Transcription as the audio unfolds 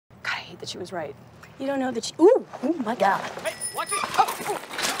that she was right. You don't know that she... Ooh! Oh, my God. Hey, watch it! Oh!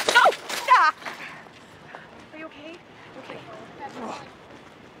 Oh! Ah! Are you okay? Okay. Oh.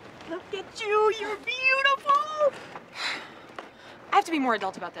 Look at you! You're beautiful! I have to be more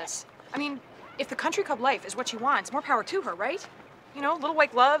adult about this. I mean, if the country club life is what she wants, more power to her, right? You know, little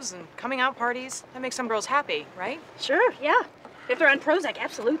white gloves and coming out parties. That makes some girls happy, right? Sure, yeah. If they're on Prozac,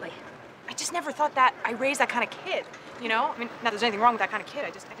 absolutely. I just never thought that I raised that kind of kid, you know? I mean, not that there's anything wrong with that kind of kid. I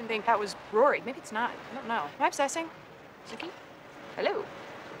didn't think that was Rory. Maybe it's not. I don't know. Am I obsessing? Sookie? Hello? Do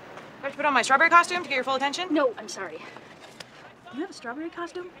I have to put on my strawberry costume to get your full attention? No, I'm sorry. You have a strawberry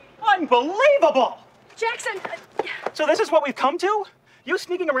costume? Unbelievable! Jackson! So this is what we've come to? You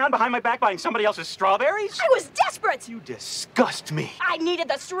sneaking around behind my back buying somebody else's strawberries? I was desperate! You disgust me. I needed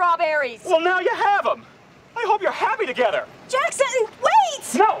the strawberries! Well, now you have them. I hope you're happy together. Jackson,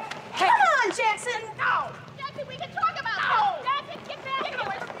 wait! No! Come on, Jackson! No! Jackson, we can talk about this!